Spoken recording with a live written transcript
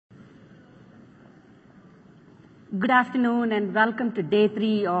Good afternoon and welcome to day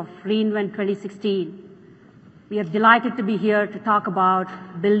 3 of reInvent 2016. We are delighted to be here to talk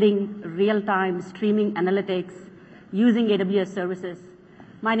about building real-time streaming analytics using AWS services.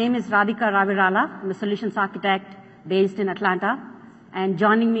 My name is Radhika Ravirala. I'm a solutions architect based in Atlanta. And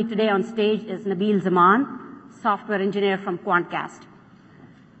joining me today on stage is Nabil Zaman, software engineer from Quantcast.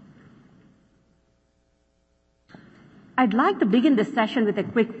 I'd like to begin this session with a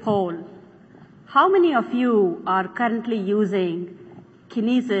quick poll. How many of you are currently using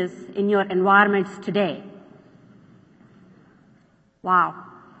Kinesis in your environments today? Wow,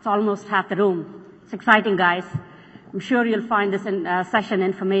 it's almost half the room. It's exciting, guys. I'm sure you'll find this session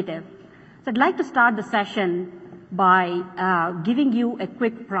informative. So I'd like to start the session by giving you a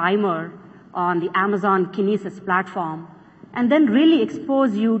quick primer on the Amazon Kinesis platform, and then really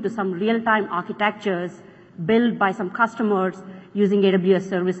expose you to some real-time architectures built by some customers using AWS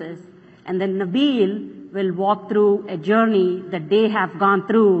services. And then Nabil will walk through a journey that they have gone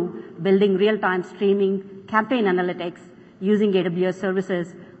through building real-time streaming campaign analytics using AWS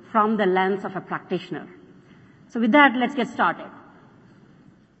services from the lens of a practitioner. So with that, let's get started.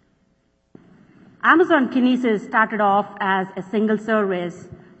 Amazon Kinesis started off as a single service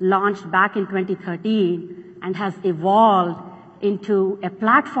launched back in 2013 and has evolved into a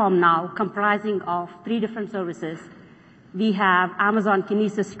platform now comprising of 3 different services. We have Amazon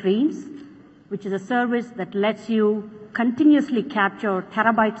Kinesis Streams, which is a service that lets you continuously capture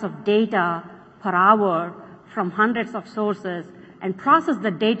terabytes of data per hour from hundreds of sources and process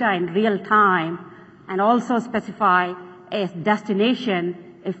the data in real time and also specify a destination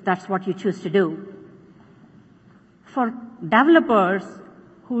if that's what you choose to do. For developers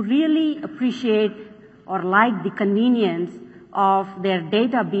who really appreciate or like the convenience of their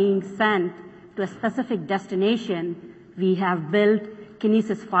data being sent to a specific destination, we have built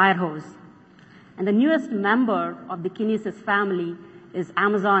Kinesis Firehose. And the newest member of the Kinesis family is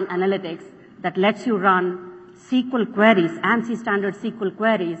Amazon Analytics that lets you run SQL queries, ANSI standard SQL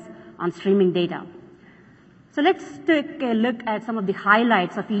queries on streaming data. So let's take a look at some of the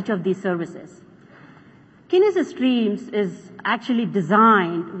highlights of each of these services. Kinesis Streams is actually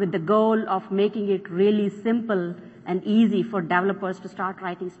designed with the goal of making it really simple and easy for developers to start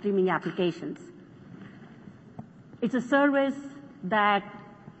writing streaming applications. It's a service that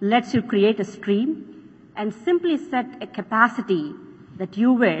lets you create a stream and simply set a capacity that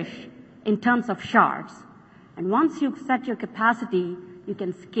you wish in terms of shards. And once you set your capacity, you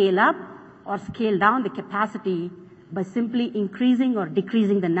can scale up or scale down the capacity by simply increasing or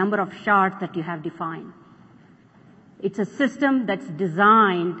decreasing the number of shards that you have defined. It's a system that's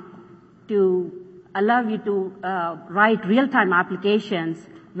designed to allow you to write real-time applications,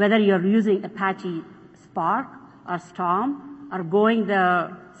 whether you're using Apache Spark or Storm or going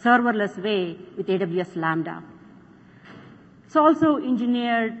the serverless way with AWS Lambda. It's also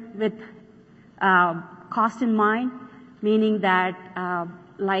engineered with cost in mind, meaning that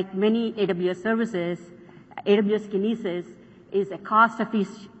like many AWS services, AWS Kinesis is a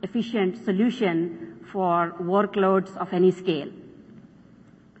cost-efficient solution for workloads of any scale.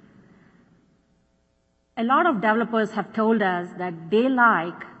 A lot of developers have told us that they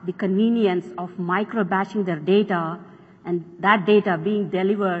like the convenience of micro-batching their data and that data being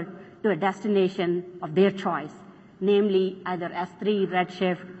delivered to a destination of their choice, namely either S3,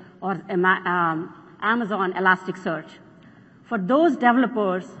 Redshift, or Amazon Elasticsearch. For those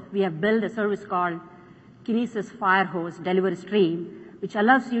developers, we have built a service called Kinesis Firehose Delivery Stream, which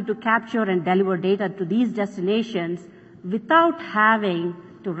allows you to capture and deliver data to these destinations without having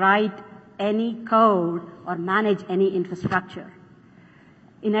to write any code or manage any infrastructure.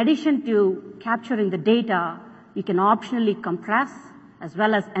 In addition to capturing the data, you can optionally compress as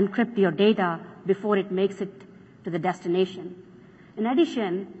well as encrypt your data before it makes it to the destination. In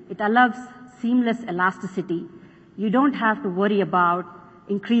addition, it allows seamless elasticity. You don't have to worry about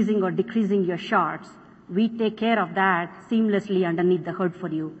increasing or decreasing your shards. We take care of that seamlessly underneath the hood for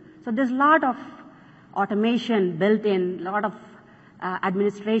you. So there's a lot of automation built in, a lot of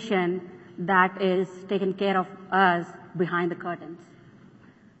administration that is taken care of us behind the curtains.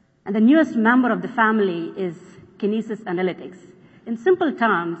 And the newest member of the family is Kinesis Analytics. In simple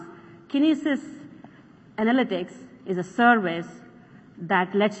terms, Kinesis Analytics is a service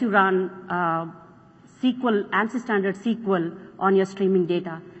that lets you run SQL, ANSI standard SQL on your streaming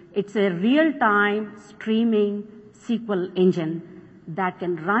data. It's a real-time streaming SQL engine that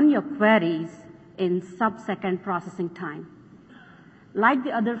can run your queries in sub-second processing time. Like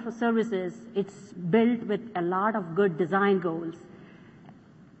the other services, it's built with a lot of good design goals.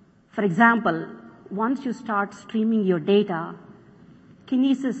 For example, once you start streaming your data,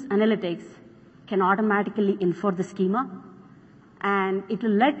 Kinesis Analytics can automatically infer the schema, and it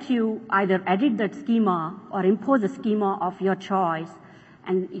will let you either edit that schema or impose a schema of your choice,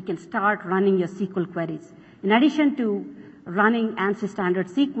 and you can start running your SQL queries. In addition to running ANSI standard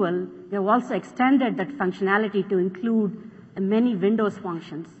SQL, we have also extended that functionality to include many Windows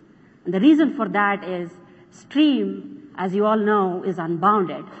functions. And the reason for that is Stream, as you all know, is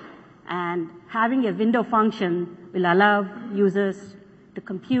unbounded. And having a window function will allow users to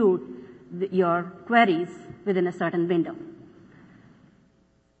compute your queries within a certain window.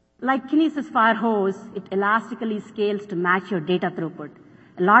 Like Kinesis Firehose, it elastically scales to match your data throughput.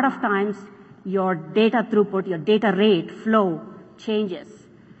 A lot of times, your data throughput, your data rate, flow changes.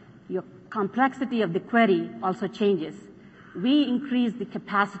 Your complexity of the query also changes. We increase the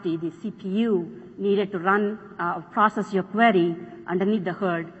capacity, the CPU needed to run, process your query underneath the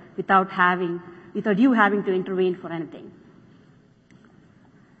hood without you having to intervene for anything.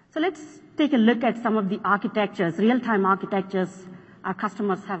 So let's take a look at some of the architectures, real-time architectures our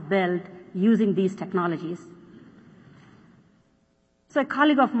customers have built using these technologies. So a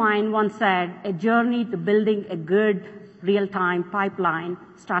colleague of mine once said, a journey to building a good real-time pipeline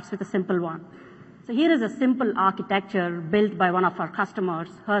starts with a simple one. So here is a simple architecture built by one of our customers,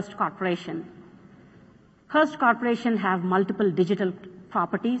 Hearst Corporation. Hearst Corporation have multiple digital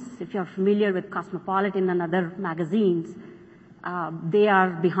properties. If you're familiar with Cosmopolitan and other magazines, they are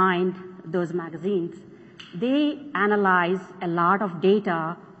behind those magazines. They analyze a lot of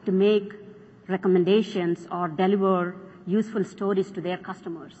data to make recommendations or deliver useful stories to their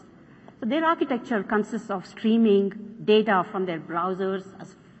customers. So their architecture consists of streaming data from their browsers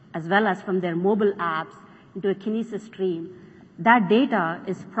as well as from their mobile apps into a Kinesis stream. That data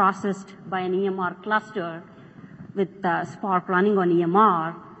is processed by an EMR cluster with Spark running on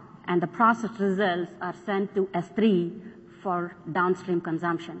EMR, and the processed results are sent to S3 for downstream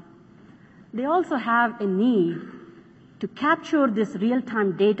consumption. They also have a need to capture this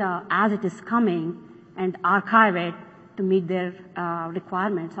real-time data as it is coming and archive it to meet their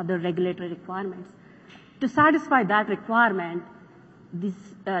requirements, other regulatory requirements. To satisfy that requirement,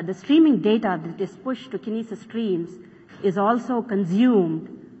 the streaming data that is pushed to Kinesis streams is also consumed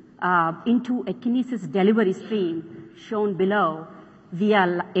into a Kinesis delivery stream shown below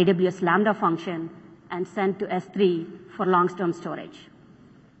via AWS Lambda function and sent to S3 for long-term storage.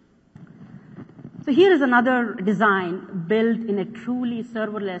 So here is another design built in a truly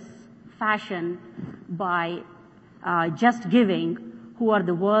serverless fashion by Just Giving, who are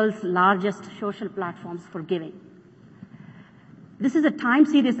the world's largest social platforms for giving. This is a time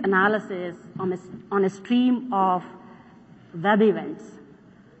series analysis on a stream of web events.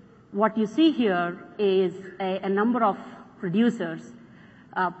 What you see here is a number of producers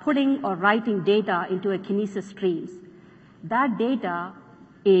putting or writing data into a Kinesis streams. That data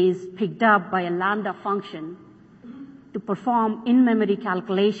is picked up by a Lambda function to perform in-memory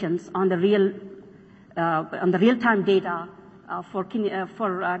calculations on the real-time data for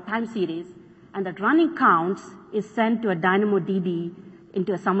time series, and that running counts is sent to a DynamoDB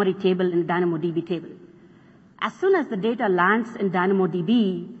into a summary table in the DynamoDB table. As soon as the data lands in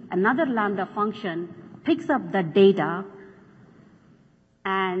DynamoDB, another Lambda function picks up that data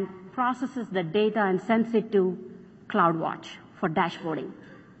and processes the data and sends it to CloudWatch for dashboarding.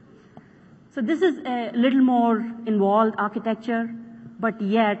 So this is a little more involved architecture, but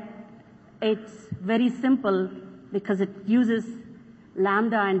yet it's very simple because it uses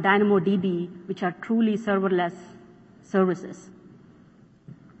Lambda and DynamoDB, which are truly serverless services.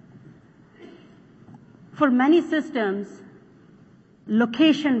 For many systems,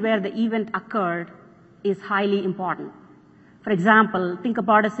 location where the event occurred is highly important. For example, think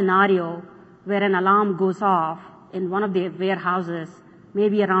about a scenario where an alarm goes off in one of the warehouses,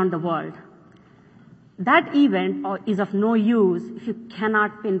 maybe around the world. That event is of no use if you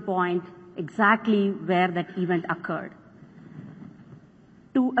cannot pinpoint exactly where that event occurred.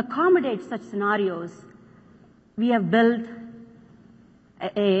 To accommodate such scenarios, we have built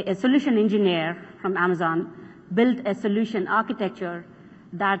a solution engineer from Amazon, built a solution architecture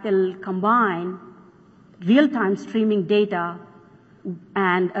that will combine real-time streaming data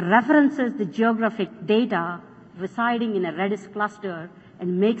and references the geographic data residing in a Redis cluster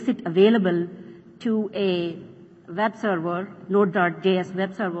and makes it available to a web server, Node.js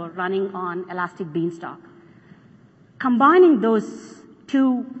web server running on Elastic Beanstalk. Combining those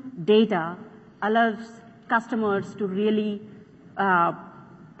two data allows customers to really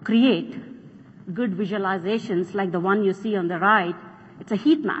create good visualizations like the one you see on the right. It's a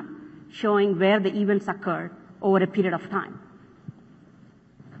heat map showing where the events occurred over a period of time.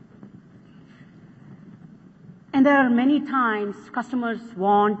 And there are many times customers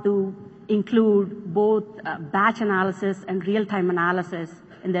want to include both batch analysis and real-time analysis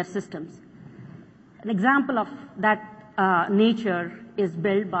in their systems. An example of that nature is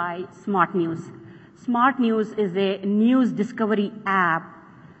built by Smart News. Smart News is a news discovery app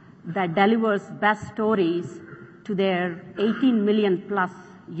that delivers best stories to their 18 million plus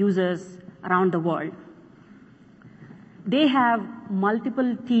users around the world. They have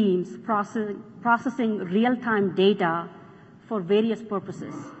multiple teams processing real-time data for various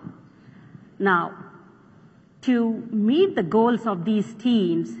purposes. Now, to meet the goals of these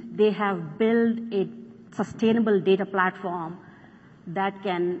teams, they have built a sustainable data platform that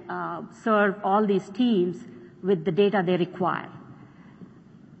can serve all these teams with the data they require.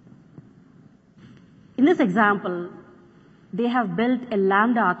 In this example, they have built a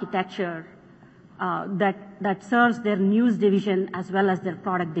Lambda architecture that serves their news division as well as their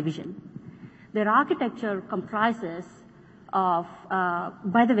product division. Their architecture comprises of,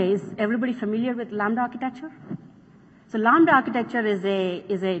 by the way, is everybody familiar with Lambda architecture? So Lambda architecture is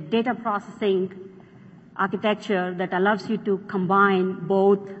a data processing architecture that allows you to combine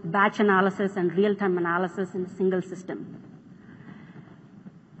both batch analysis and real-time analysis in a single system.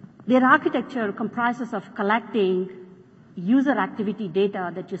 Their architecture comprises of collecting user activity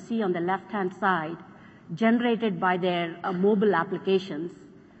data that you see on the left-hand side generated by their mobile applications,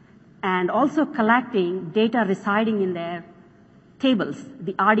 and also collecting data residing in their tables,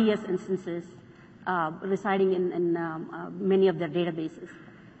 the RDS instances residing in many of their databases.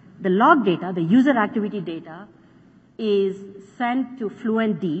 The log data, the user activity data, is sent to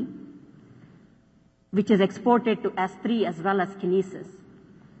FluentD, which is exported to S3 as well as Kinesis.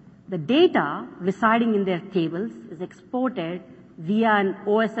 The data residing in their tables is exported via an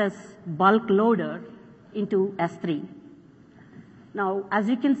OSS bulk loader into S3. Now, as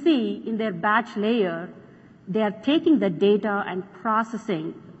you can see in their batch layer, they are taking the data and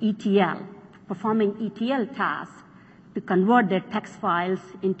processing ETL, performing ETL tasks to convert their text files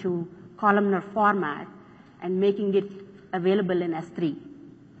into columnar format and making it available in S3.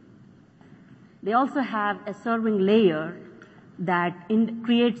 They also have a serving layer that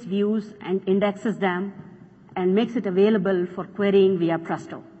creates views and indexes them and makes it available for querying via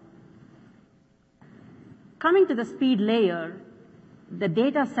Presto. Coming to the speed layer, the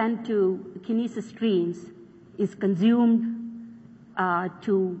data sent to Kinesis streams is consumed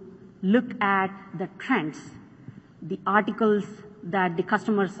to look at the trends, the articles that the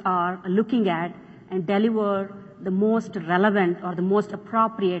customers are looking at, and deliver the most relevant or the most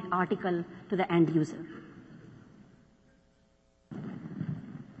appropriate article to the end user.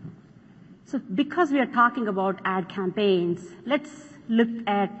 So because we are talking about ad campaigns, let's look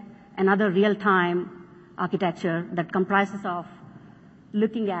at another real-time architecture that comprises of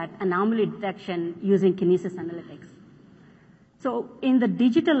looking at anomaly detection using Kinesis Analytics. So in the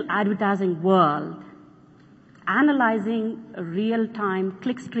digital advertising world, analyzing real-time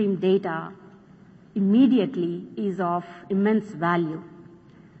clickstream data immediately is of immense value.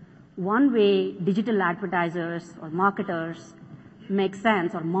 One way digital advertisers or marketers make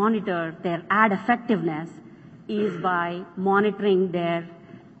sense or monitor their ad effectiveness is by monitoring their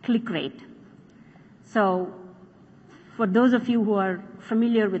click rate. So for those of you who are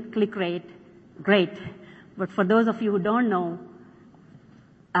familiar with click rate, great. But for those of you who don't know,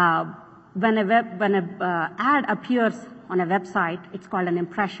 when an ad appears on a website, it's called an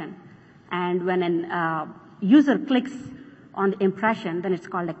impression. And when an user clicks on the impression, then it's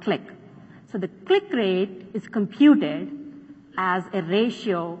called a click. So the click rate is computed as a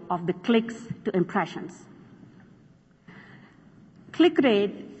ratio of the clicks to impressions. Click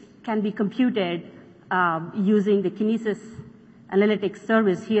rate can be computed using the Kinesis Analytics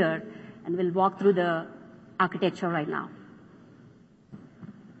service here, and we'll walk through the architecture right now.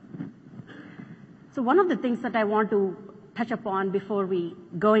 So one of the things that I want to touch upon before we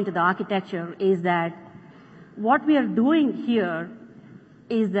go into the architecture is that what we are doing here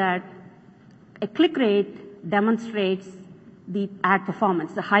is that a click rate demonstrates the ad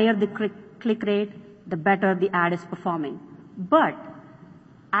performance. The higher the click rate, the better the ad is performing. But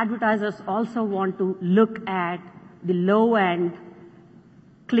advertisers also want to look at the low-end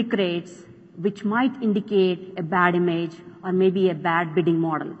click rates, which might indicate a bad image or maybe a bad bidding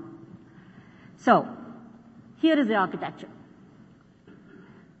model. So here is the architecture.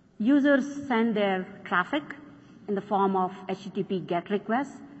 Users send their traffic in the form of HTTP GET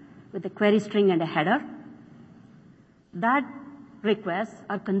requests with a query string and a header. That requests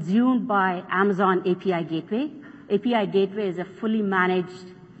are consumed by Amazon API Gateway. API Gateway is a fully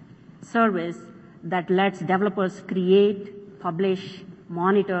managed service that lets developers create, publish,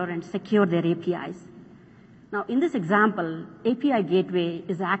 monitor, and secure their APIs. Now, in this example, API Gateway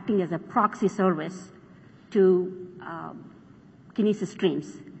is acting as a proxy service to Kinesis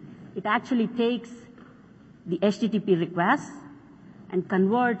streams. It actually takes the HTTP request and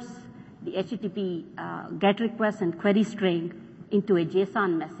converts the HTTP GET request and query string into a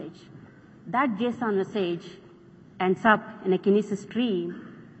JSON message. That JSON message ends up in a Kinesis stream,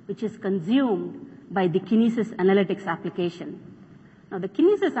 which is consumed by the Kinesis Analytics application. Now, the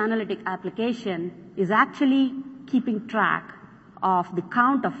Kinesis Analytics application is actually keeping track of the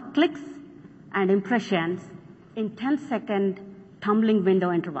count of clicks and impressions in 10-second tumbling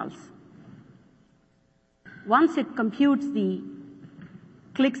window intervals. Once it computes the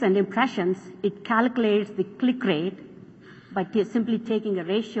clicks and impressions, it calculates the click rate by simply taking a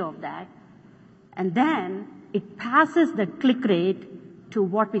ratio of that, and then it passes the click rate to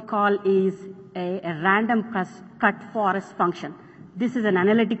what we call is a random cut forest function. This is an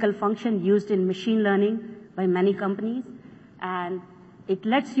analytical function used in machine learning by many companies, and it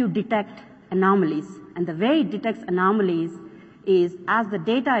lets you detect anomalies. And the way it detects anomalies is as the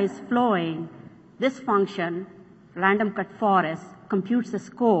data is flowing, this function, random cut forest, computes a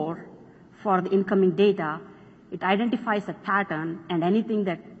score for the incoming data. It identifies a pattern, and anything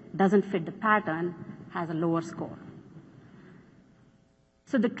that doesn't fit the pattern has a lower score.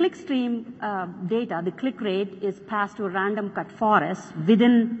 So the clickstream data, the click rate, is passed to a random cut forest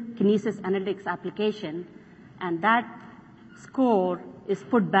within Kinesis Analytics application, and that score is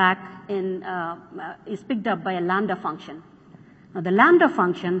put back in, is picked up by a Lambda function. Now the Lambda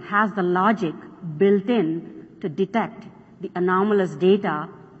function has the logic built in to detect the anomalous data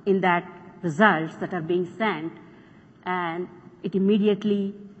in that results that are being sent, and it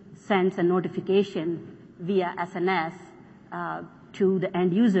immediately sends a notification via SNS to the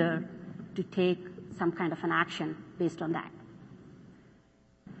end user to take some kind of an action based on that.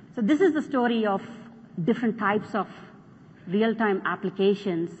 So this is the story of different types of real-time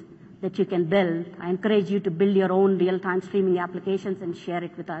applications that you can build. I encourage you to build your own real-time streaming applications and share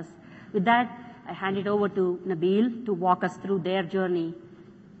it with us. With that, I hand it over to Nabil to walk us through their journey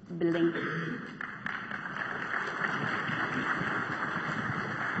building.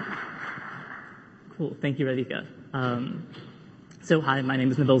 Cool. Thank you, Radhika. So hi, my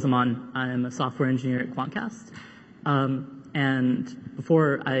name is Nabil Zaman. I'm a software engineer at Quantcast. And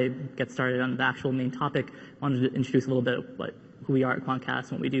before I get started on the actual main topic, I wanted to introduce a little bit of who we are at Quantcast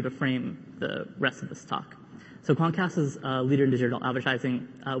and what we do to frame the rest of this talk. So Quantcast is a leader in digital advertising.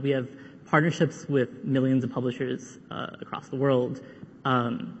 We have partnerships with millions of publishers across the world,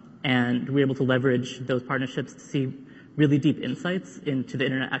 and we're able to leverage those partnerships to see really deep insights into the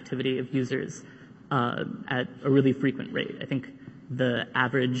internet activity of users at a really frequent rate. I think the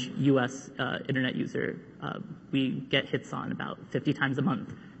average US internet user, we get hits on about 50 times a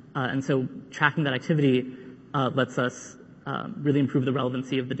month. And so tracking that activity lets us really improve the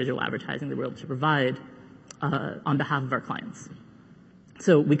relevancy of the digital advertising that we're able to provide on behalf of our clients.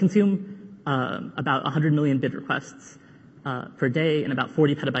 So we consume about 100 million bid requests per day, and about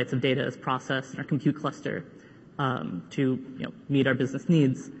 40 petabytes of data is processed in our compute cluster to meet our business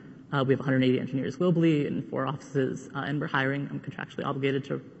needs. We have 180 engineers globally in 4 offices, and we're hiring. I'm contractually obligated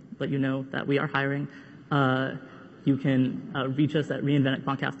to let you know that we are hiring. You can reach us at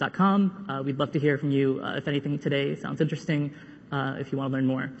reinvent@quantcast.com. We'd love to hear from you if anything today sounds interesting, if you want to learn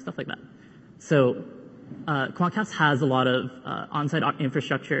more, stuff like that. So Quantcast has a lot of on-site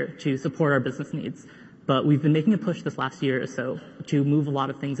infrastructure to support our business needs, but we've been making a push this last year or so to move a lot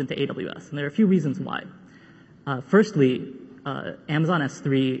of things into AWS, and there are a few reasons why. Firstly, Amazon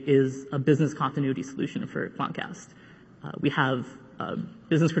S3 is a business continuity solution for Quantcast. We have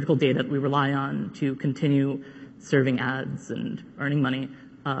business critical data that we rely on to continue serving ads and earning money.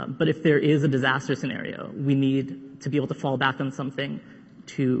 But if there is a disaster scenario, we need to be able to fall back on something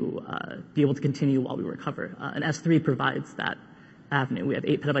to be able to continue while we recover. And S3 provides that avenue. We have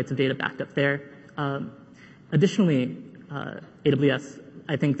 8 petabytes of data backed up there. Additionally, AWS,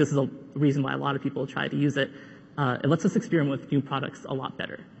 I think this is a reason why a lot of people try to use it. It lets us experiment with new products a lot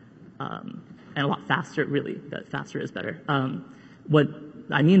better, and a lot faster, really. That faster is better. What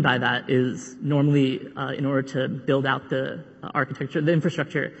I mean by that is normally in order to build out the architecture, the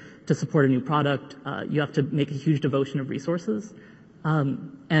infrastructure to support a new product, you have to make a huge devotion of resources.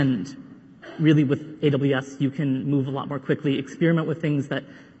 And really with AWS, you can move a lot more quickly, experiment with things that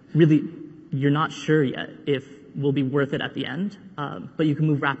really you're not sure yet if will be worth it at the end, but you can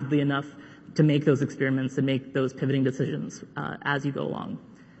move rapidly enough to make those experiments and make those pivoting decisions as you go along.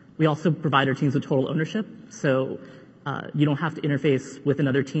 We also provide our teams with total ownership, so you don't have to interface with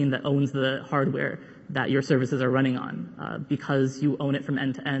another team that owns the hardware that your services are running on because you own it from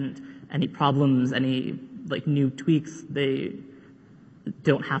end to end. Any problems, any like new tweaks, they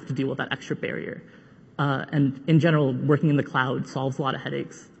don't have to deal with that extra barrier. And in general, working in the cloud solves a lot of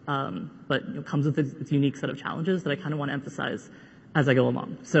headaches, but comes with its unique set of challenges that I kind of want to emphasize as I go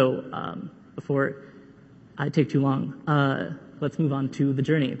along. So before I take too long, let's move on to the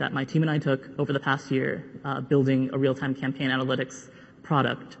journey that my team and I took over the past year building a real-time campaign analytics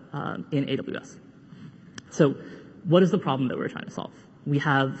product in AWS. So what is the problem that we're trying to solve? We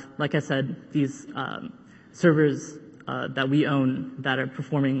have, like I said, these servers that we own that are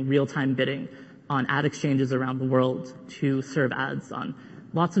performing real-time bidding on ad exchanges around the world to serve ads on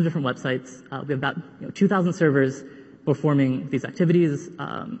lots of different websites. We have about 2,000 servers performing these activities,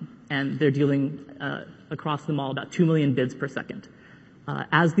 and they're dealing across them all about 2 million bids per second.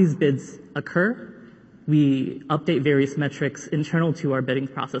 As these bids occur, we update various metrics internal to our bidding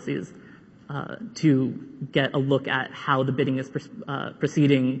processes to get a look at how the bidding is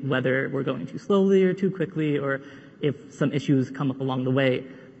proceeding, whether we're going too slowly or too quickly, or if some issues come up along the way.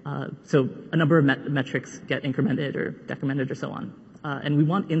 So a number of metrics get incremented or decremented or so on. And we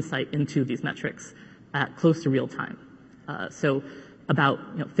want insight into these metrics at close to real time. So about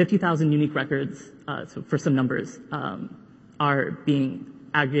 50,000 unique records, so for some numbers, are being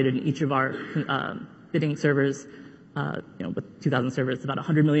aggregated in each of our bidding servers. With 2,000 servers, it's about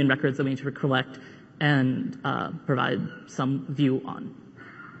 100 million records that we need to collect and provide some view on.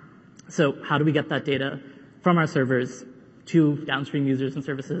 So how do we get that data from our servers to downstream users and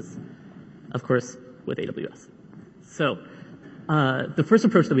services? Of course, with AWS. So the first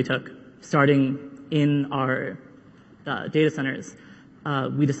approach that we took, starting in our data centers,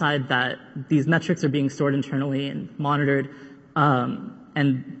 we decided that these metrics are being stored internally and monitored,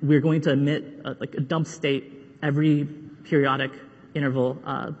 and we're going to emit a dump state every periodic interval.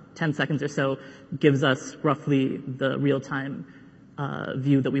 10 seconds or so gives us roughly the real-time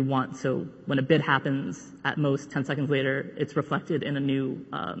view that we want. So when a bid happens, at most 10 seconds later, it's reflected in a new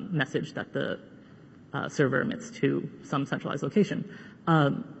message that the server emits to some centralized location.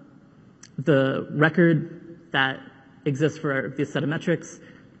 The record that exists for this set of metrics,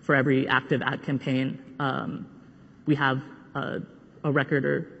 for every active ad campaign, we have a record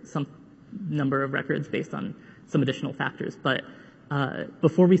or some number of records based on some additional factors. But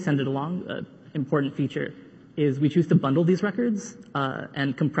before we send it along, an important feature is we choose to bundle these records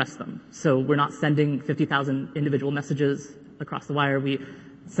and compress them. So we're not sending 50,000 individual messages across the wire. We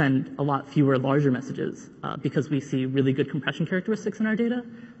send a lot fewer larger messages because we see really good compression characteristics in our data.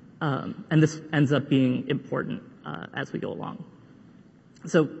 And this ends up being important as we go along.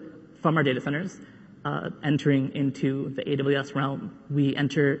 So from our data centers, entering into the AWS realm, we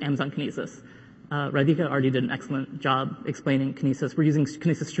enter Amazon Kinesis. Radhika already did an excellent job explaining Kinesis. We're using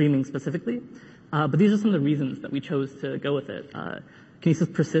Kinesis streaming specifically, but these are some of the reasons that we chose to go with it.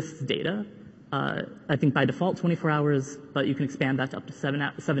 Kinesis persists data, I think by default 24 hours, but you can expand that to up to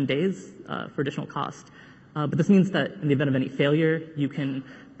 7 days for additional cost. But this means that in the event of any failure, you can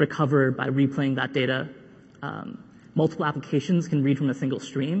recover by replaying that data. Multiple applications can read from a single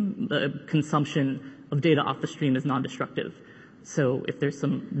stream. The consumption of data off the stream is non-destructive. So if there's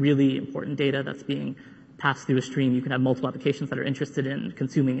some really important data that's being passed through a stream, you can have multiple applications that are interested in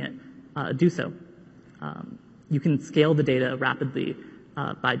consuming it do so. You can scale the data rapidly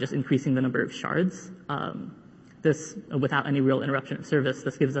by just increasing the number of shards. This, without any real interruption of service,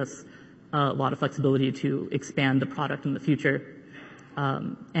 this gives us a lot of flexibility to expand the product in the future.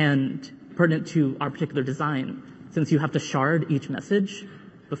 And pertinent to our particular design, since you have to shard each message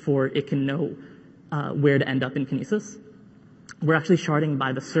before it can know where to end up in Kinesis, we're actually sharding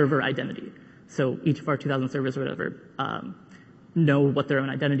by the server identity. So each of our 2,000 servers or whatever know what their own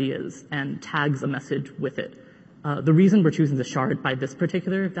identity is and tags a message with it. The reason we're choosing to shard by this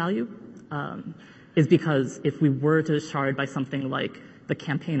particular value is because if we were to shard by something like the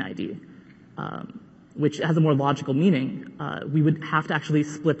campaign ID, which has a more logical meaning, we would have to actually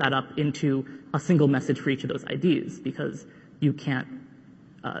split that up into a single message for each of those IDs because you can't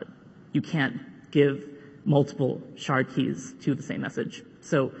give multiple shard keys to the same message.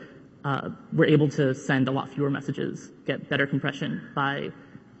 So we're able to send a lot fewer messages, get better compression by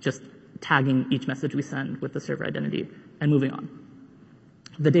just tagging each message we send with the server identity and moving on.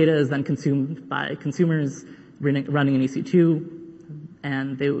 The data is then consumed by consumers running in EC2,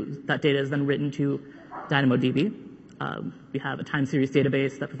 and that data is then written to DynamoDB. We have a time series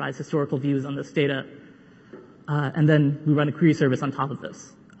database that provides historical views on this data, and then we run a query service on top of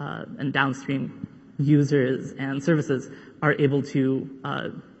this, and downstream users and services are able to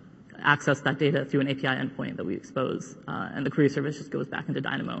access that data through an API endpoint that we expose, and the query service just goes back into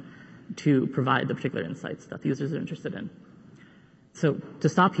Dynamo to provide the particular insights that the users are interested in. So to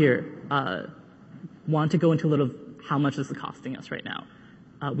stop here, want to go into a little of how much this is costing us right now.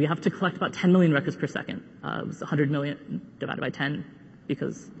 We have to collect about 10 million records per second. It was 100 million divided by 10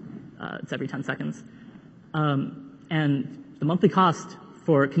 because it's every 10 seconds. And the monthly cost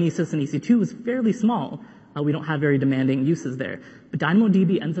for Kinesis and EC2 was fairly small. We don't have very demanding uses there. But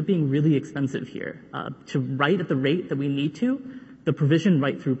DynamoDB ends up being really expensive here. To write at the rate that we need to, the provision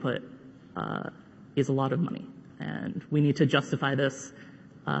write throughput is a lot of money. And we need to justify this,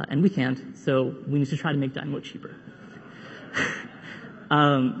 and we can't, so we need to try to make Dynamo cheaper.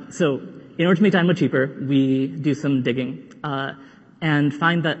 So in order to make Dynamo cheaper, we do some digging and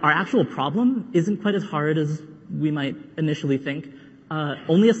find that our actual problem isn't quite as hard as we might initially think.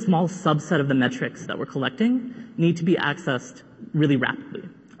 Only a small subset of the metrics that we're collecting need to be accessed really rapidly.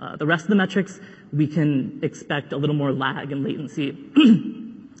 The rest of the metrics, we can expect a little more lag and latency.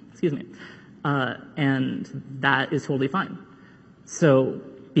 Excuse me. And that is totally fine. So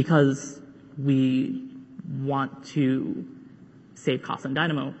because we want to save costs on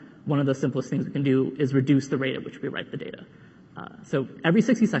Dynamo, one of the simplest things we can do is reduce the rate at which we write the data. So every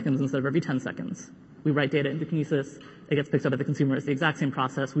 60 seconds instead of every 10 seconds, we write data into Kinesis. It gets picked up at the consumer. It's the exact same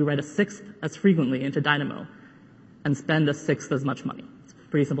process. We write a sixth as frequently into Dynamo and spend a sixth as much money. It's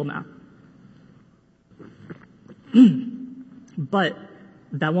pretty simple math. But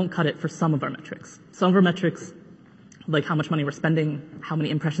that won't cut it for some of our metrics. Some of our metrics, like how much money we're spending, how many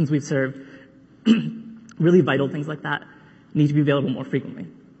impressions we've served, really vital things like that, need to be available more frequently.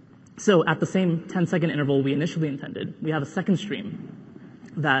 So at the same 10-second interval we initially intended, we have a second stream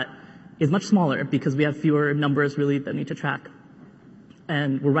that is much smaller because we have fewer numbers really that need to track.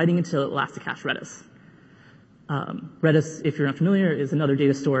 And we're writing into Elasticache Redis. Redis, if you're not familiar, is another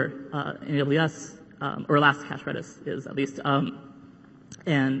data store in AWS, or Elasticache Redis is at least.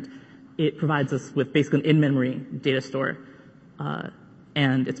 And it provides us with basically an in-memory data store.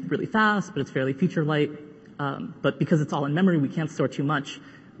 And it's really fast, but it's fairly feature-light. But because it's all in memory, we can't store too much.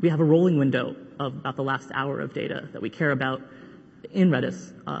 We have a rolling window of about the last hour of data that we care about in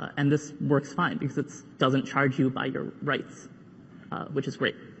Redis. And this works fine because it doesn't charge you by your writes, which is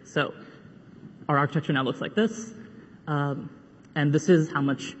great. So our architecture now looks like this. And this is how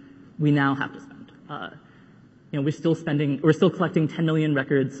much we now have to spend. We're still collecting 10 million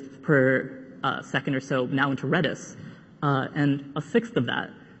records per second or so now into Redis, and a sixth of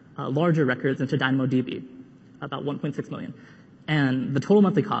that, larger records into DynamoDB, about 1.6 million. And the total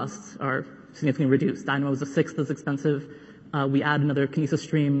monthly costs are significantly reduced. Dynamo is a sixth as expensive. We add another Kinesis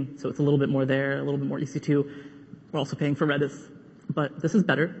stream, so it's a little bit more there, a little bit more EC2. We're also paying for Redis, but this is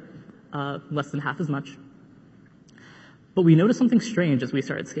better, less than half as much. But we noticed something strange as we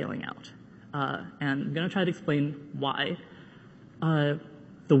started scaling out. And I'm going to try to explain why. The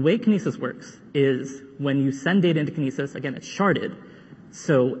way Kinesis works is when you send data into Kinesis, again, it's sharded.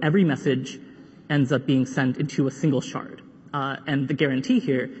 So every message ends up being sent into a single shard. And the guarantee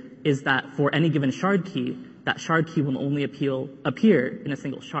here is that for any given shard key, that shard key will only appear in a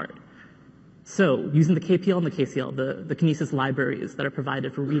single shard. So using the KPL and the KCL, the Kinesis libraries that are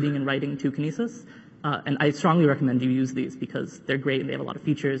provided for reading and writing to Kinesis, and I strongly recommend you use these because they're great and they have a lot of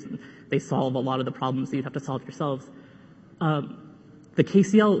features and they solve a lot of the problems that you'd have to solve yourselves. The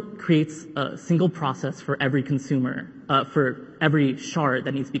KCL creates a single process for every consumer, for every shard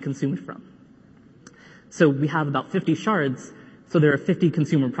that needs to be consumed from. So we have about 50 shards, so there are 50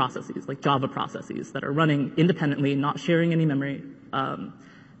 consumer processes, like Java processes, that are running independently, not sharing any memory.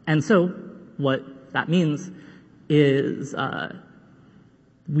 And so what that means is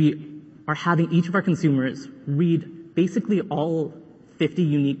we are having each of our consumers read basically all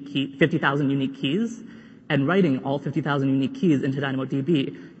 50,000 unique keys and writing all 50,000 unique keys into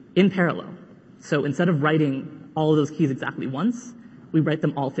DynamoDB in parallel. So instead of writing all of those keys exactly once, we write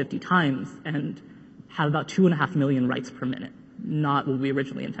them all 50 times and have about 2.5 million writes per minute, not what we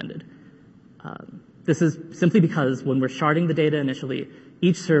originally intended. This is simply because when we're sharding the data initially,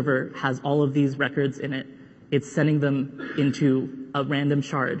 each server has all of these records in it. It's sending them into a random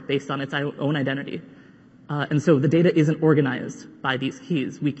shard based on its own identity. And so the data isn't organized by these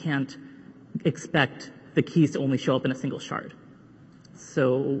keys. We can't expect the keys to only show up in a single shard.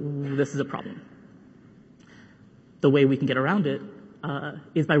 So this is a problem. The way we can get around it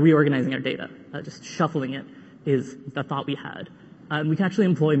is by reorganizing our data. Just shuffling it is the thought we had. We can actually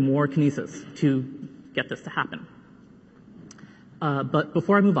employ more Kinesis to get this to happen. But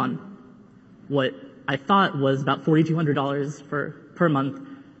before I move on, what I thought was about $4,200 per month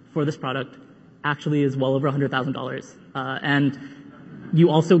for this product actually is well over $100,000. And you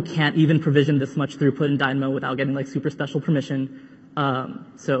also can't even provision this much throughput in Dynamo without getting like super special permission.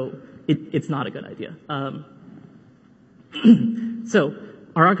 So it's not a good idea. So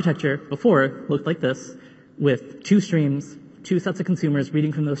our architecture before looked like this, with 2 streams, 2 sets of consumers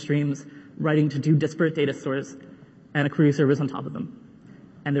reading from those streams, writing to 2 disparate data stores, and a query service on top of them.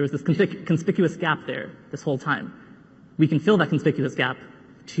 And there was this conspicuous gap there this whole time. We can fill that conspicuous gap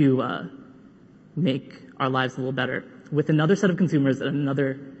to make our lives a little better with another set of consumers and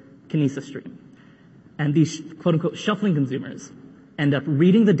another Kinesis stream. And these quote-unquote shuffling consumers end up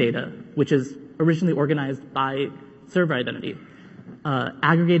reading the data, which is originally organized by server identity,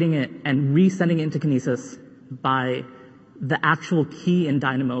 aggregating it and resending it into Kinesis by the actual key in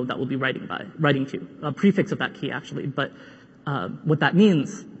Dynamo that we'll be writing to, a prefix of that key actually. But what that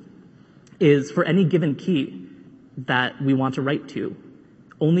means is for any given key that we want to write to,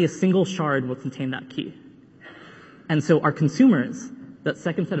 only a single shard will contain that key. And so our consumers, that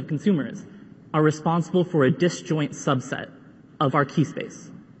second set of consumers, are responsible for a disjoint subset of our key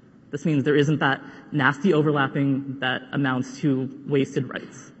space. This means there isn't that nasty overlapping that amounts to wasted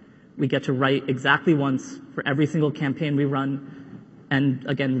writes. We get to write exactly once for every single campaign we run, and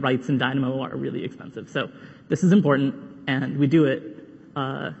again, writes in Dynamo are really expensive. So this is important, and we do it,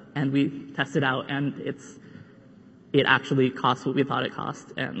 and we test it out, and it actually costs what we thought it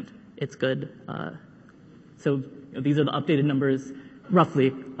cost, and it's good. So these are the updated numbers,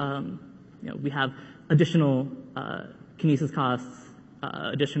 roughly. We have additional Kinesis costs,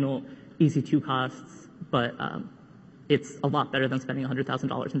 additional EC2 costs, but it's a lot better than spending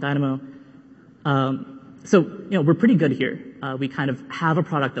 $100,000 in Dynamo. So we're pretty good here. We kind of have a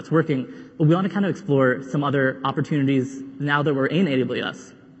product that's working, but we want to kind of explore some other opportunities now that we're in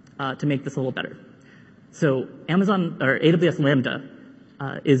AWS to make this a little better. So AWS Lambda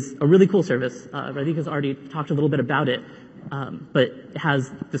is a really cool service. Radhika's already talked a little bit about it, but it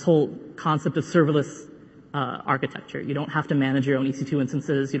has this whole concept of serverless architecture. You don't have to manage your own EC2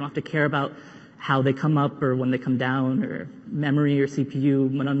 instances. You don't have to care about how they come up or when they come down or memory or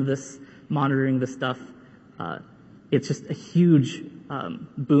CPU, none of this monitoring this stuff. It's just a huge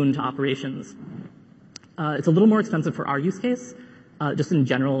boon to operations. It's a little more expensive for our use case. Just in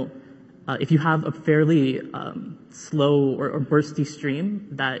general, if you have a fairly slow or bursty stream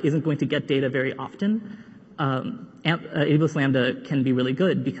that isn't going to get data very often, AWS Lambda can be really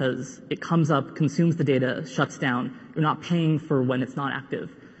good because it comes up, consumes the data, shuts down. You're not paying for when it's not active.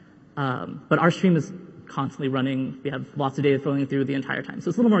 But our stream is constantly running. We have lots of data flowing through the entire time. So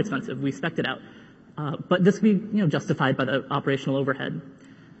it's a little more expensive. We spec'd it out. But this can be justified by the operational overhead.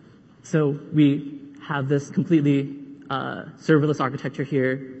 So we have this completely serverless architecture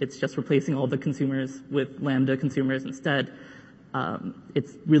here. It's just replacing all the consumers with Lambda consumers instead.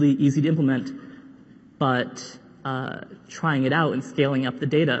 It's really easy to implement, but trying it out and scaling up the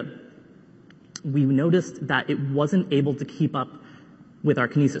data, we noticed that it wasn't able to keep up with our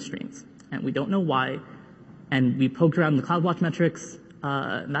Kinesis streams, and we don't know why. And we poked around the CloudWatch metrics,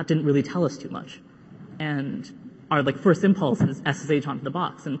 and that didn't really tell us too much. And our first impulse is SSH onto the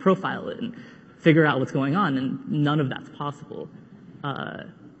box and profile it and figure out what's going on, and none of that's possible.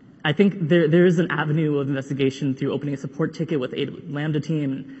 I think there is an avenue of investigation through opening a support ticket with a Lambda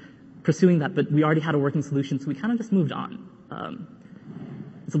team and pursuing that, but we already had a working solution, so we kind of just moved on.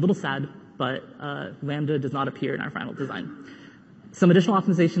 It's a little sad, but Lambda does not appear in our final design. Some additional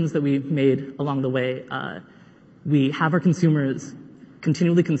optimizations that we made along the way, we have our consumers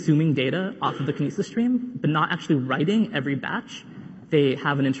continually consuming data off of the Kinesis stream, but not actually writing every batch. They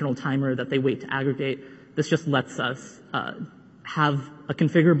have an internal timer that they wait to aggregate. This just lets us have a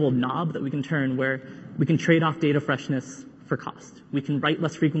configurable knob that we can turn where we can trade off data freshness for cost. We can write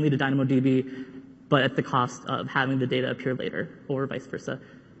less frequently to DynamoDB, but at the cost of having the data appear later, or vice versa.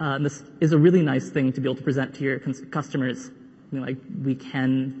 This is a really nice thing to be able to present to your customers. We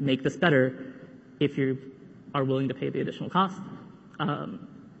can make this better if you are willing to pay the additional cost.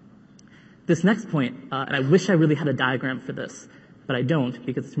 This next point, and I wish I really had a diagram for this, but I don't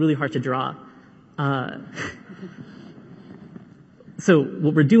because it's really hard to draw. So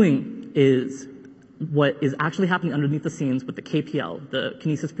what we're doing is what is actually happening underneath the scenes with the KPL, the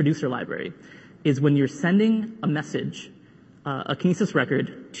Kinesis producer library, is when you're sending a message, a Kinesis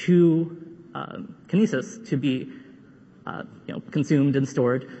record to Kinesis to be consumed and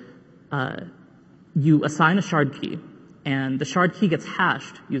stored, you assign a shard key, and the shard key gets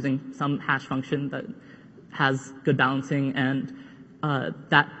hashed using some hash function that has good balancing, and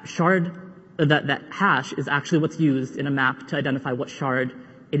that hash is actually what's used in a map to identify what shard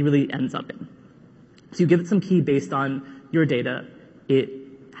it really ends up in. So you give it some key based on your data, it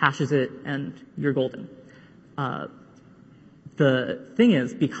hashes it, and you're golden. The thing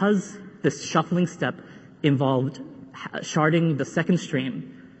is, because this shuffling step involved sharding the second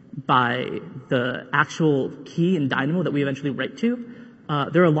stream by the actual key in Dynamo that we eventually write to,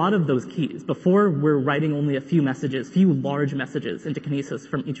 there are a lot of those keys. Before, we're writing only a few large messages into Kinesis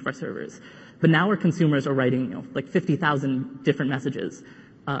from each of our servers. But now our consumers are writing, like 50,000 different messages,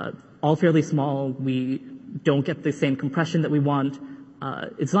 all fairly small. We don't get the same compression that we want.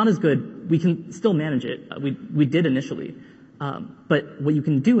 It's not as good. We can still manage it. We did initially. But what you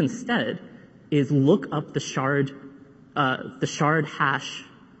can do instead is look up the shard hash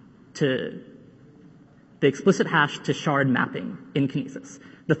to the explicit hash to shard mapping in Kinesis.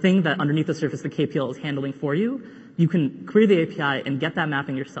 The thing that underneath the surface the KPL is handling for you, you can query the API and get that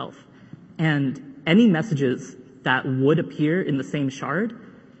mapping yourself. And any messages that would appear in the same shard,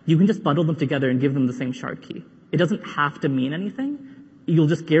 you can just bundle them together and give them the same shard key. It doesn't have to mean anything. You'll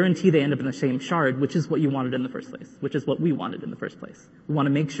just guarantee they end up in the same shard, which is what you wanted in the first place, which is what we wanted in the first place. We want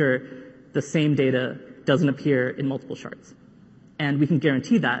to make sure the same data doesn't appear in multiple shards. And we can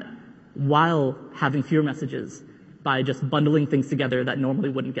guarantee that while having fewer messages by just bundling things together that normally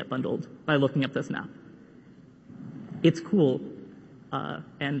wouldn't get bundled by looking up this map. It's cool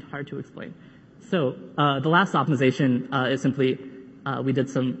and hard to explain. So the last optimization is simply we did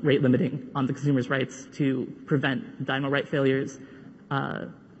some rate limiting on the consumer's writes to prevent Dynamo write failures.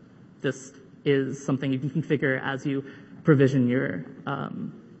 This is something you can configure as you provision your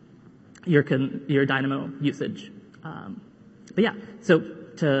Dynamo usage. But yeah, so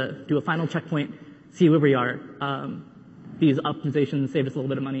to do a final checkpoint, see where we are. These optimizations saved us a little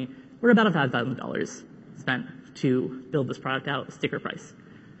bit of money. We're about $5,000 spent to build this product out, sticker price.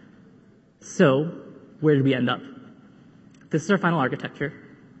 So where did we end up? This is our final architecture.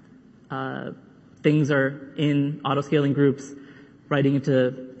 Things are in auto-scaling groups, writing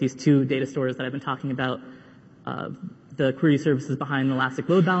into these two data stores that I've been talking about. The query services behind an Elastic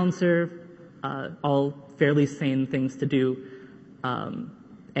Load Balancer, all fairly sane things to do.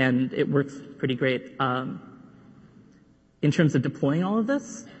 And it works pretty great. In terms of deploying all of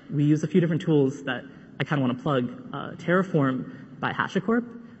this, we use a few different tools that I kind of want to plug. Terraform by HashiCorp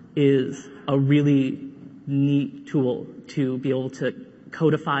is a really neat tool to be able to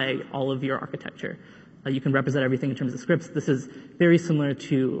codify all of your architecture. You can represent everything in terms of scripts. This is very similar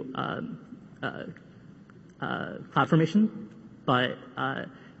to CloudFormation, but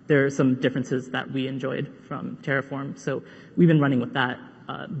there are some differences that we enjoyed from Terraform. So we've been running with that.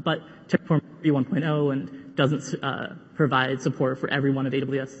 But Terraform 3.1.0 and doesn't provide support for every one of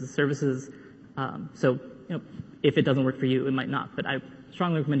AWS's services. So if it doesn't work for you, it might not. But I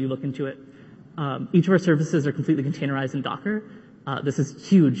strongly recommend you look into it. Each of our services are completely containerized in Docker. This is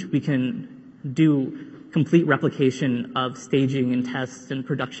huge. We can do complete replication of staging and tests and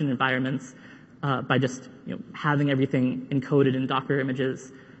production environments by just having everything encoded in Docker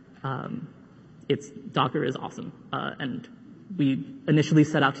images. Docker is awesome, and we initially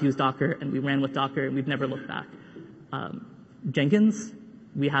set out to use Docker, and we ran with Docker, and we've never looked back. Jenkins,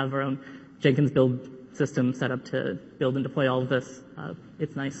 we have our own Jenkins build system set up to build and deploy all of this.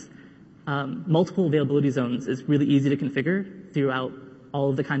 It's nice. Multiple availability zones is really easy to configure throughout all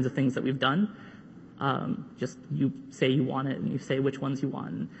of the kinds of things that we've done. Just you say you want it, and you say which ones you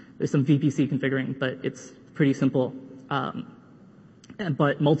want. And there's some VPC configuring, but it's pretty simple.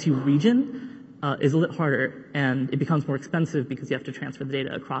 But multi-region is a little harder, and it becomes more expensive because you have to transfer the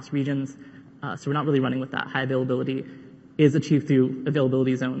data across regions. So we're not really running with that. High availability is achieved through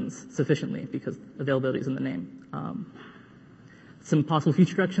availability zones sufficiently because availability is in the name. Some possible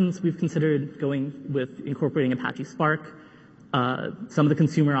future directions we've considered going with incorporating Apache Spark. Some of the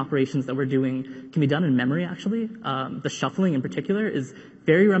consumer operations that we're doing can be done in memory, actually. The shuffling in particular is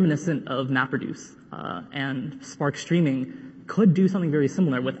very reminiscent of MapReduce, and Spark streaming could do something very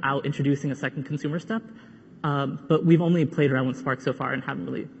similar without introducing a second consumer step. But we've only played around with Spark so far and haven't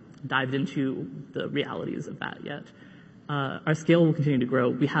really dived into the realities of that yet. Our scale will continue to grow.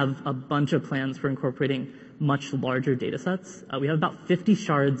 We have a bunch of plans for incorporating much larger data sets. We have about 50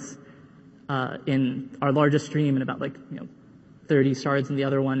 shards in our largest stream and about 30 shards in the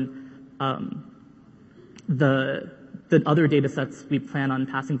other one. The other data sets we plan on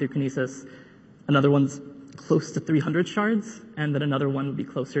passing through Kinesis, another one's close to 300 shards, and then another one would be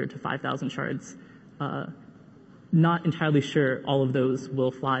closer to 5,000 shards. Not entirely sure all of those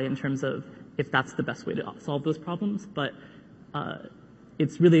will fly in terms of if that's the best way to solve those problems, but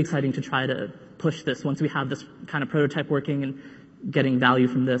it's really exciting to try to push this. Once we have this kind of prototype working and getting value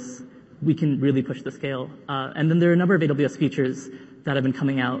from this, we can really push the scale. And then there are a number of AWS features that have been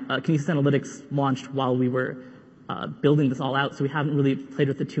coming out. Kinesis Analytics launched while we were building this all out, so we haven't really played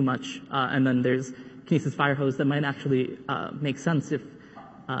with it too much. And then there's Kinesis Firehose that might actually make sense if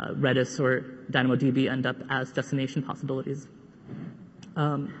Redis or DynamoDB end up as destination possibilities.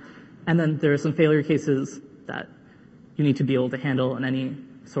 And then there are some failure cases that you need to be able to handle in any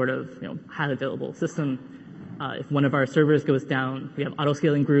sort of highly available system. If one of our servers goes down, we have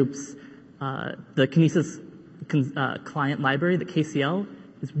auto-scaling groups. The Kinesis client library, the KCL,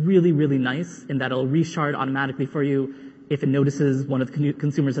 is really, really nice in that it'll reshard automatically for you. If it notices one of the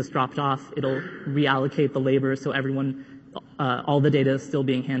consumers has dropped off, it'll reallocate the labor so everyone, all the data is still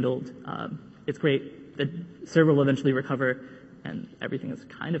being handled. It's great. The server will eventually recover, and everything is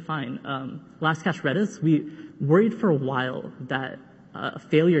kind of fine. Lastcache Redis, we worried for a while that a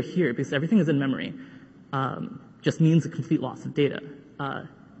failure here, because everything is in memory, just means a complete loss of data.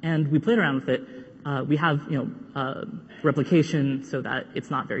 And we played around with it. We have, replication so that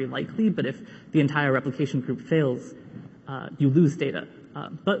it's not very likely, but if the entire replication group fails, you lose data.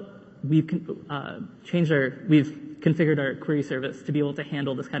 But we've we've configured our query service to be able to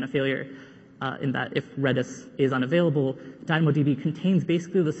handle this kind of failure, in that if Redis is unavailable, DynamoDB contains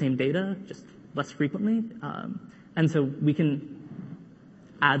basically the same data, just less frequently. And so we can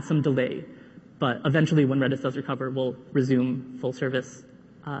add some delay, but eventually when Redis does recover, we'll resume full service.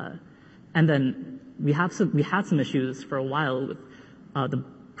 And then we had some issues for a while with the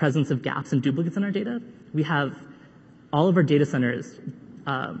presence of gaps and duplicates in our data. We have all of our data centers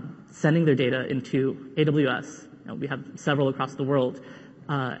sending their data into AWS. We have several across the world,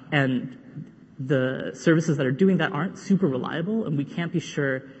 and the services that are doing that aren't super reliable, and we can't be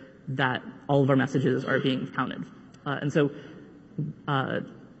sure that all of our messages are being counted. And so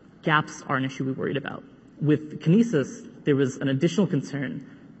gaps are an issue we worried about. With Kinesis, there was an additional concern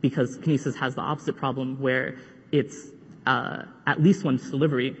because Kinesis has the opposite problem where it's at least once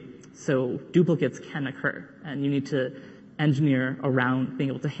delivery, so duplicates can occur, and you need to engineer around being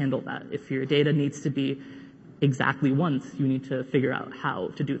able to handle that. If your data needs to be exactly once, you need to figure out how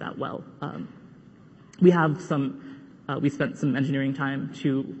to do that well. We spent some engineering time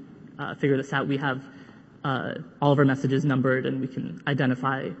to figure this out. We have all of our messages numbered, and we can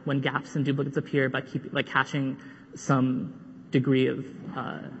identify when gaps and duplicates appear by caching some degree of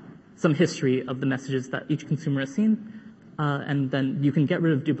some history of the messages that each consumer has seen. And then you can get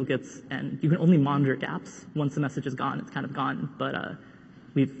rid of duplicates, and you can only monitor gaps. Once the message is gone, it's kind of gone. But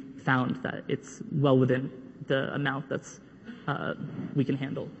we've found that it's well within the amount that's we can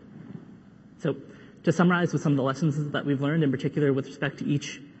handle. So to summarize with some of the lessons that we've learned, in particular with respect to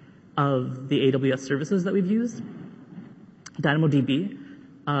each of the AWS services that we've used, DynamoDB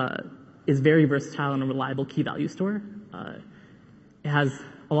is very versatile and a reliable key value store. It has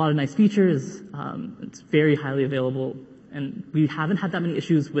a lot of nice features. It's very highly available, and we haven't had that many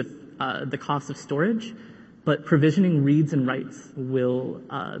issues with the cost of storage, but provisioning reads and writes will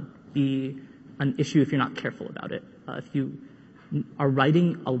be an issue if you're not careful about it. If you are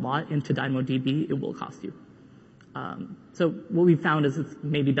writing a lot into DynamoDB, it will cost you. So what we've found is it's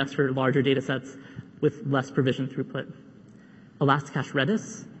maybe best for larger data sets with less provision throughput. Elasticache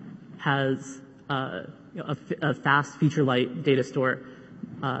Redis has a fast feature-light data store.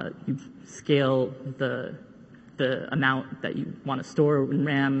 You scale the amount that you want to store in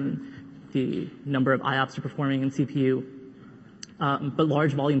RAM, the number of IOPS you're performing in CPU, but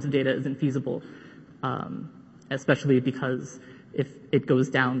large volumes of data isn't feasible, especially because if it goes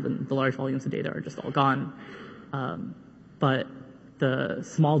down, then the large volumes of data are just all gone. But the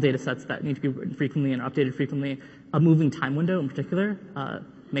small data sets that need to be written frequently and updated frequently, a moving time window in particular,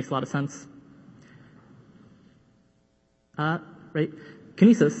 makes a lot of sense. Right.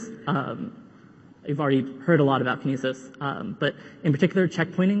 Kinesis, you've already heard a lot about Kinesis, but in particular,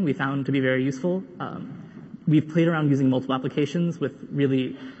 checkpointing we found to be very useful. We've played around using multiple applications with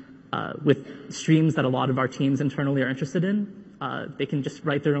streams that a lot of our teams internally are interested in. They can just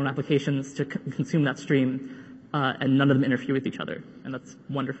write their own applications to consume that stream, and none of them interfere with each other, and that's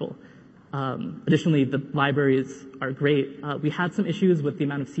wonderful. Additionally, the libraries are great. We had some issues with the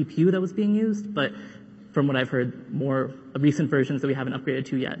amount of CPU that was being used, but from what I've heard, more recent versions that we haven't upgraded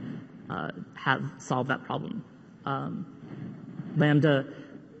to yet have solved that problem. Lambda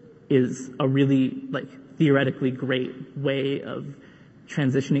is a really theoretically great way of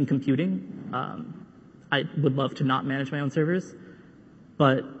transitioning computing. I would love to not manage my own servers,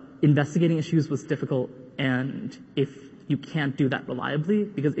 but investigating issues was difficult, and if you can't do that reliably,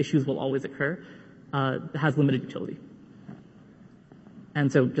 because issues will always occur, it has limited utility. And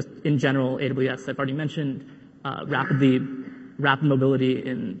so just in general, AWS, I've already mentioned, rapid mobility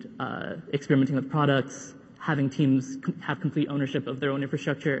and experimenting with products, having teams have complete ownership of their own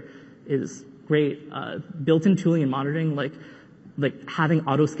infrastructure is great. Built-in tooling and monitoring, like having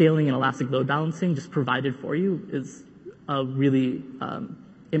auto-scaling and elastic load balancing just provided for you is a really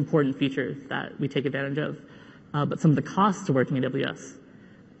important feature that we take advantage of. But some of the costs to working at AWS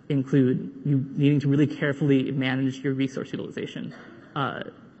include you needing to really carefully manage your resource utilization.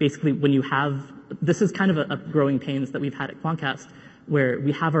 Basically, when you have, this is kind of a growing pains that we've had at Quantcast, where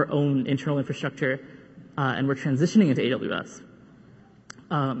we have our own internal infrastructure, and we're transitioning into AWS.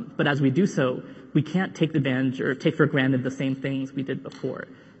 But as we do so, we can't take advantage or take for granted the same things we did before.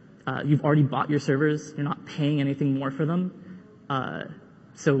 You've already bought your servers. You're not paying anything more for them.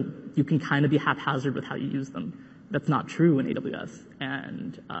 So you can kind of be haphazard with how you use them. That's not true in AWS.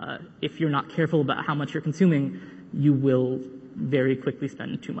 And if you're not careful about how much you're consuming, you will very quickly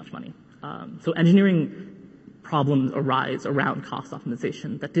spend too much money. So engineering problems arise around cost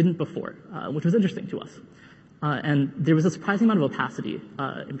optimization that didn't before, which was interesting to us. And there was a surprising amount of opacity,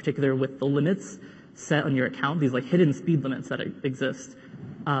 in particular with the limits set on your account, these like hidden speed limits that exist.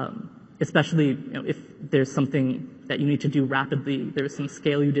 Especially if there's something that you need to do rapidly, there's some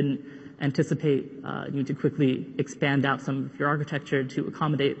scale you didn't anticipate, you need to quickly expand out some of your architecture to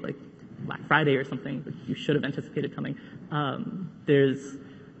accommodate like Black Friday or something that you should have anticipated coming. There's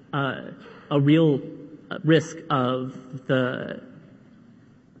a real risk of the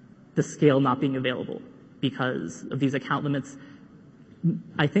scale not being available because of these account limits,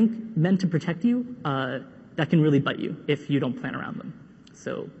 I think meant to protect you, that can really bite you if you don't plan around them.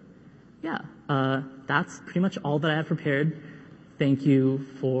 So yeah, that's pretty much all that I have prepared. Thank you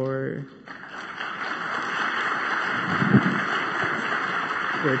for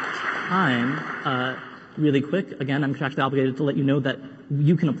your time. Really quick, again, I'm contractually obligated to let you know that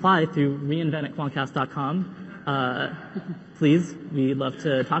you can apply through reinvent@quantcast.com. Please, we'd love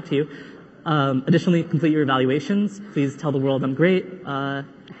to talk to you. Additionally, complete your evaluations. Please tell the world I'm great, and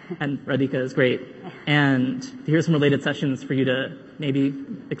Radhika is great. And here's some related sessions for you to maybe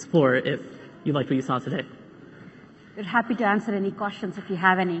explore if you liked what you saw today. We're happy to answer any questions if you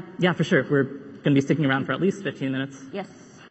have any. Yeah, for sure. We're going to be sticking around for at least 15 minutes. Yes.